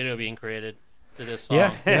music video being created to this song.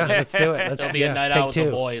 Yeah. Let's do it. There'll be a night out with the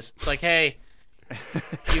boys. It's like, hey.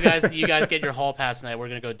 You guys get your hall pass tonight. We're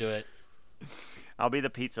gonna go do it. I'll be the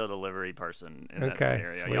pizza delivery person in that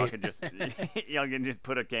scenario. Sweet. Y'all can just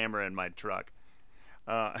put a camera in my truck.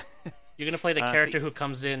 You're gonna play the character who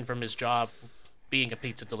comes in from his job being a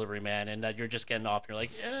pizza delivery man, and that you're just getting off. You're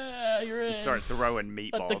like, yeah, you're in. You start throwing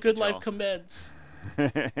meatballs. Let the good life commence.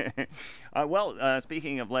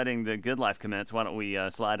 Speaking of letting the good life commence, why don't we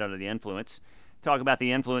slide under the influence? Talk about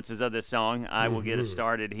the influences of this song. I will get us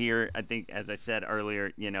started here. I think, as I said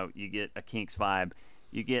earlier, you get a Kinks vibe.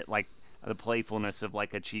 You get like the playfulness of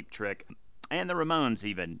like a Cheap Trick, and the Ramones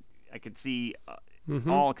even. I could see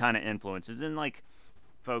all kind of influences, and like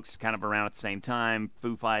folks kind of around at the same time.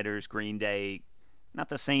 Foo Fighters, Green Day, not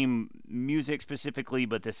the same music specifically,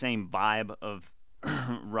 but the same vibe of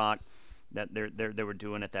rock that they were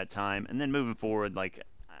doing at that time. And then moving forward, like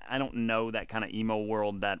I don't know that kind of emo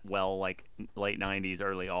world that well, like late 90s,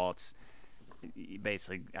 early aughts.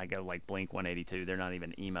 Basically, I go like Blink 182. They're not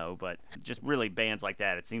even emo, but just really bands like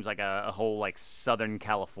that. It seems like a whole like Southern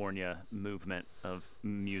California movement of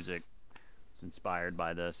music is inspired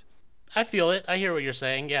by this. I feel it. I hear what you're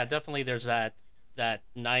saying. Yeah, definitely there's that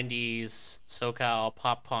 90s SoCal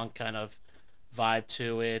pop punk kind of vibe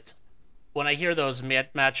to it. When I hear those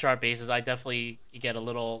Matt Sharp basses, I definitely get a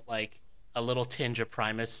little tinge of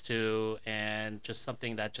Primus too, and just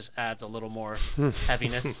something that just adds a little more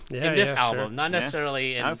heaviness in this album. Sure. Not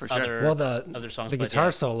necessarily in other songs. The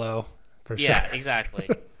guitar solo, for sure. Yeah, exactly.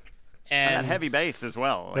 And heavy bass as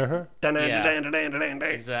well. Exactly.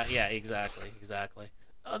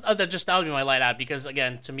 That would be my light out, because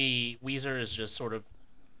again, to me, Weezer is just sort of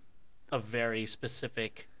a very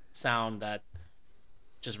specific sound that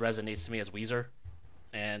just resonates to me as Weezer.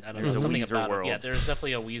 And I don't know, something about it. Yeah, there's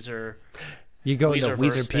definitely a Weezer. You go into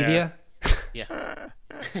Weezerpedia? Yeah.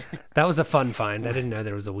 That was a fun find. I didn't know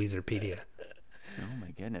there was a Weezerpedia. Oh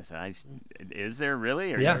my goodness! Is there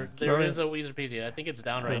really? Yeah, there is a Weezerpedia. I think it's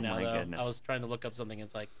down right now, though. Goodness. I was trying to look up something.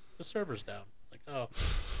 It's like the server's down. Like, oh,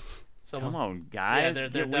 come on, guys! Yeah,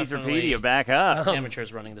 they're Weezerpedia back up.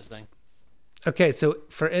 Amateurs running this thing. Okay, so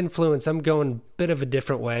for influence, I'm going a bit of a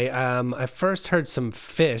different way. I first heard some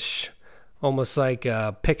Fish, almost like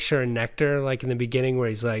Picture and Nectar, like in the beginning where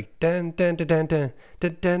he's like dun dun dun dun dun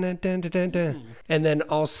dun dun dun dun dun, and then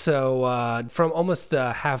also from almost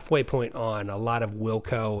the halfway point on, a lot of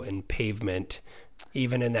Wilco and Pavement,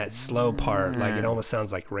 even in that slow part, like it almost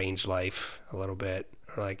sounds like Range Life a little bit,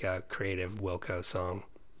 or like a creative Wilco song.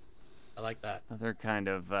 I like that. They're kind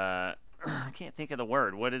of I can't think of the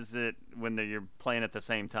word. What is it when you're playing at the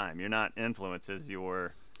same time? You're not influences,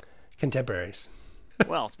 you're contemporaries.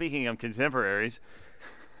 Well, speaking of contemporaries,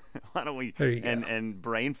 why don't we and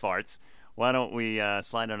brain farts? Why don't we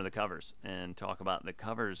slide under the covers and talk about the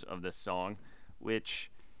covers of this song,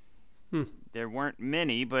 which there weren't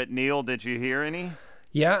many, but Neil, did you hear any?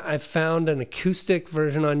 Yeah, I found an acoustic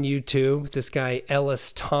version on YouTube. This guy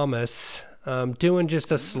Ellis Thomas doing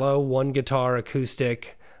just a slow one guitar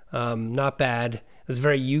acoustic. Not bad. It was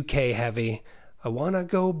very UK heavy. I wanna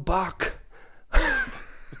go back.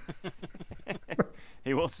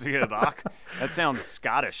 He wants to go back. That sounds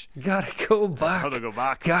Scottish. Gotta go back. Gotta go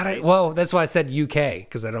back. Well, that's why I said UK,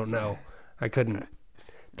 because I don't know. I couldn't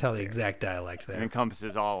tell the exact dialect there. It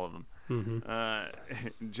encompasses all of them.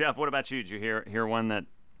 Mm-hmm. Jeff, what about you? Did you hear one that?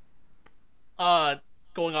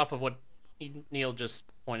 Going off of what Neil just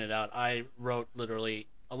pointed out, I wrote literally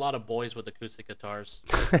a lot of boys with acoustic guitars.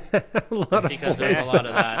 Because there's a lot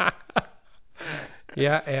of that.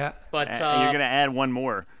 Yeah. But you're gonna add one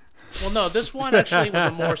more. Well, no, this one actually was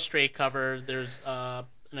a more straight cover. There's an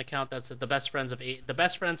account that's the Best Friends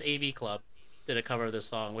AV Club did a cover of this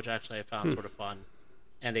song, which actually I found sort of fun,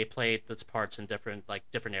 and they played its parts in different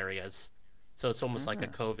areas, so it's almost like a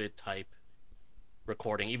COVID type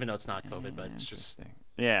recording, even though it's not COVID, but it's just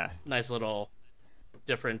nice little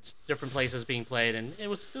different places being played, and it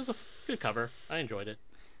was a good cover. I enjoyed it.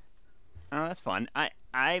 Oh, that's fun.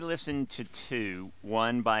 I listened to two.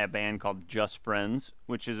 One by a band called Just Friends,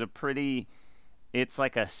 which is it's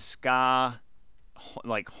like a ska,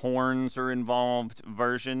 like horns are involved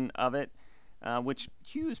version of it, which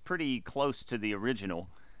cues pretty close to the original.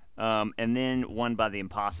 And then one by the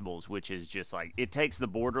Impossibles, which is just like, it takes the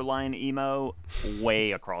borderline emo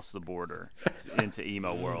way across the border into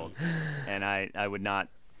emo world. And I would not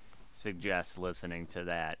suggest listening to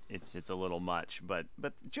that. It's a little much, but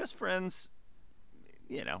Just Friends,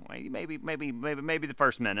 you know, maybe the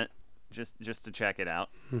first minute just to check it out.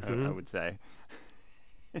 I would say.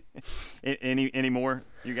 Any more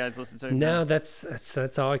you guys listen to? No,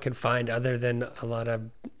 that's all I could find, other than a lot of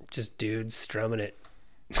just dudes strumming it.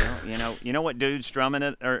 Well, you know what dudes strumming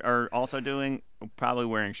it are also doing? Probably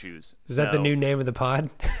wearing shoes. Is that the new name of the pod?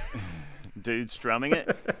 Dudes strumming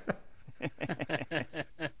it.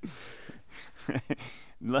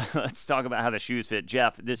 Let's talk about how the shoes fit.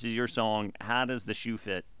 Jeff, this is your song. How does the shoe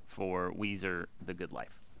fit for Weezer, The Good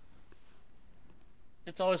Life?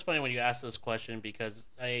 It's always funny when you ask this question, because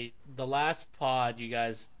the last pod you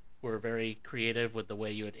guys were very creative with the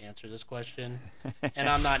way you would answer this question, and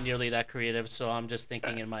I'm not nearly that creative, so I'm just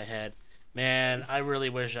thinking in my head, man, I really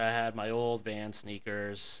wish I had my old Vans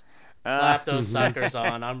sneakers. Slap those suckers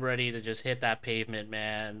on. I'm ready to just hit that pavement,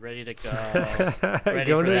 man. Ready to go. Ready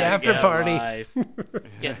go to the after party. Life.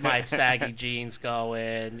 Get my saggy jeans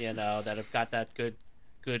going. You know, that have got that good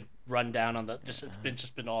rundown on the. It's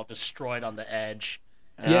been all destroyed on the edge.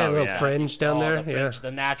 Yeah, a little fringe down there. The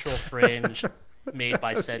natural fringe made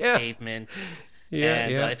by said pavement.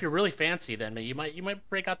 If you're really fancy, then you might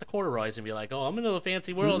break out the corduroys and be like, "Oh, I'm into the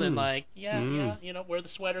fancy world," and like, wear the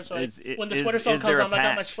sweater. So when the sweater song comes on, I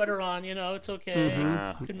got my sweater on. It's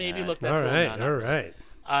okay. Could maybe look that. All right.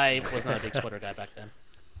 I was not a big sweater guy back then,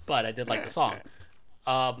 but I did like the song.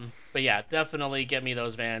 But yeah, definitely get me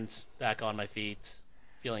those Vans back on my feet,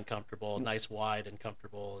 feeling comfortable, nice, wide, and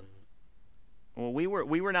comfortable. And well,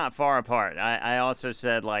 we were not far apart. I also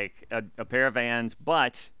said like a pair of Vans,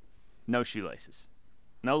 but no shoelaces,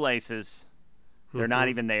 no laces. They're not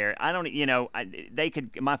even there. I don't,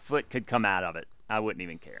 my foot could come out of it. I wouldn't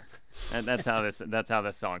even care. And that's how this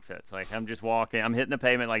song fits. Like I'm just walking, I'm hitting the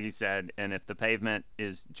pavement like you said, and if the pavement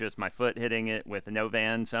is just my foot hitting it with no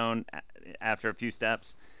Vans on after a few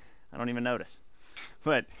steps, I don't even notice.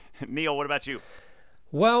 But Neil, what about you?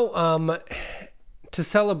 Well, to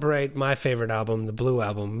celebrate my favorite album, the Blue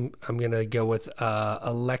Album, I'm gonna go with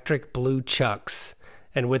Electric Blue Chucks.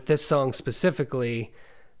 And with this song specifically,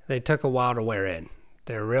 they took a while to wear in.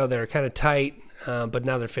 They're kind of tight, but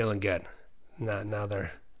now they're feeling good.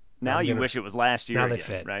 Now you wish it was last year. Now again, they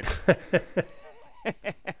fit, right?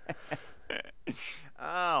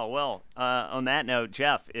 Oh well. On that note,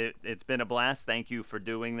 Jeff, it's been a blast. Thank you for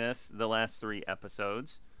doing this the last 3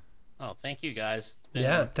 episodes. Oh, thank you guys.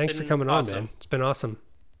 Thanks for coming on, man. It's been awesome.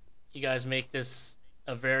 You guys make this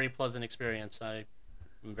a very pleasant experience. I'm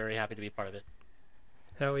very happy to be part of it.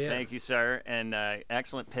 Hell yeah. Thank you, sir. And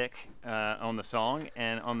excellent pick on the song.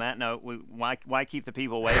 And on that note, why keep the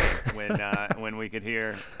people waiting when we could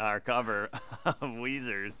hear our cover of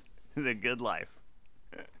Weezer's The Good Life?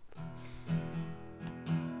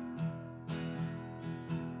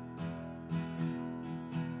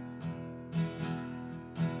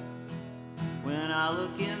 When I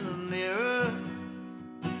look in the mirror,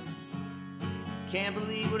 can't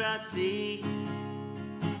believe what I see.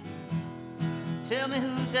 Tell me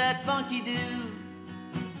who's that funky dude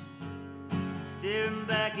staring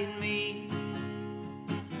back at me.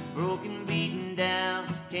 Broken, beaten down,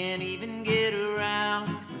 can't even get around.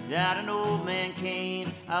 Without an old man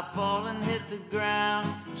cane, I fall and hit the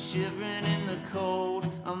ground. Shivering in the cold,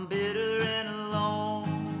 I'm bitter and alone.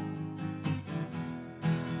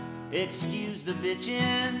 Excuse the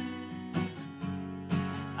bitchin',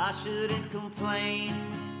 I shouldn't complain.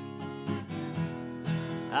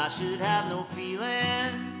 I should have no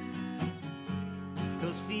feeling,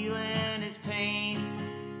 'cause feeling is pain.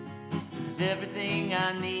 'Cause everything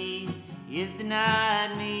I need is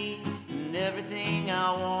denied me, and everything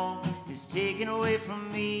I want is taken away from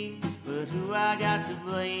me. But who I got to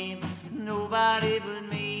blame? Nobody but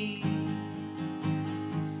me.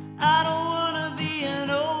 I don't wanna be an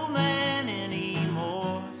old man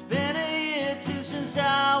anymore. It's been a year or two since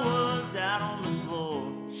I was out on the floor,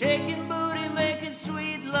 shaking booty, making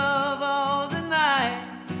sweet love all the night.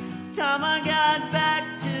 It's time I got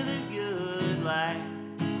back to the good life.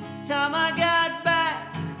 It's time I got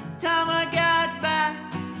back, time I got back.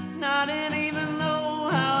 And I didn't even know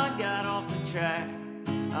how I got off the track.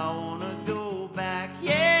 I wanna go back,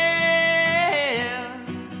 yeah.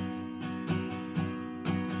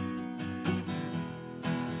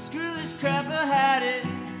 Screw this crap, I had it.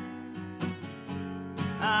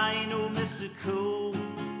 I ain't no Mr. Cool.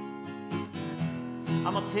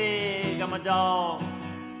 I'm a pig, I'm a dog.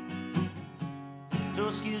 So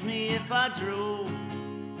excuse me if I drool.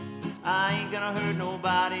 I ain't gonna hurt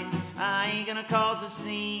nobody, I ain't gonna cause a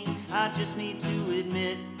scene. I just need to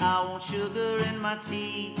admit I want sugar in my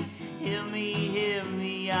tea. Hear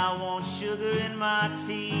me, I want sugar in my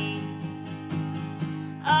tea.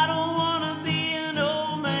 I don't wanna be an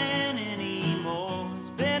old man anymore. It's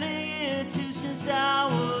been a year or two since I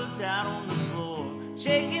was out on the floor,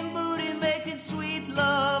 shaking booty, making sweet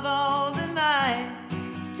love all the night.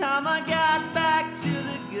 It's time I got back to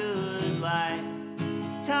the good life.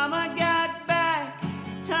 It's time I got back,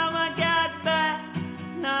 time I got back.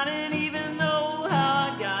 And I didn't even know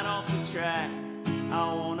how I got off the track.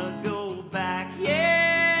 I wanna go back, yeah.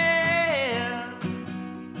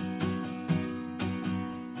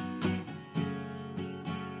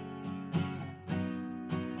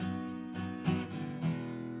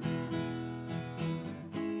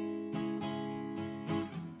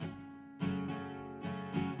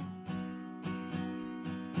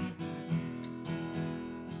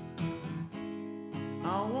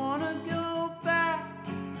 I wanna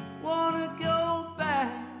go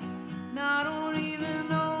back, and I don't even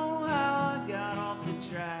know how I got off the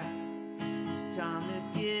track. It's time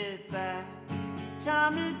to get back,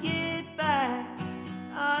 time to get back.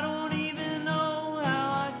 I don't even know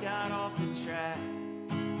how I got off the track.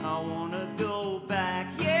 I wanna go back,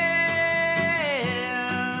 yeah.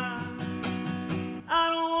 I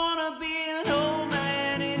don't wanna be an old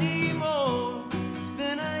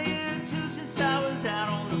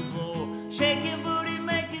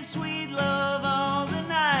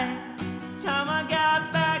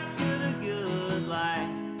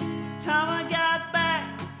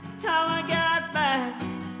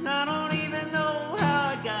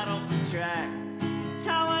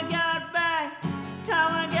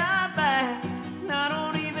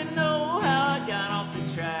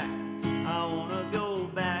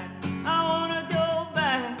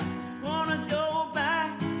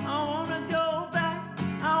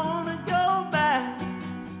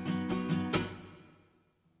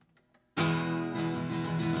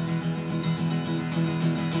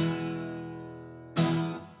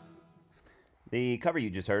The cover you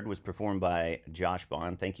just heard was performed by Josh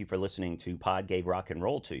Bond. Thank you for listening to Pod Gave Rock and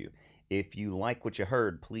Roll to you. If you like what you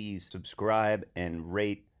heard, please subscribe and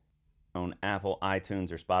rate on Apple, iTunes,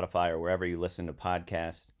 or Spotify, or wherever you listen to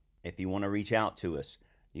podcasts. If you want to reach out to us,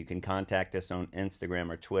 you can contact us on Instagram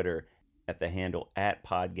or Twitter at the handle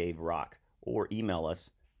 @PodGaveRock, or email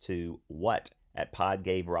us to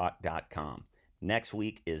what@podgaverock.com. Next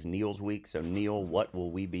week is Neil's week, so Neil, what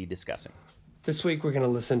will we be discussing? This week we're going to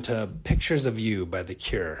listen to Pictures of You by The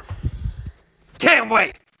Cure. Can't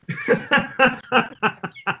wait!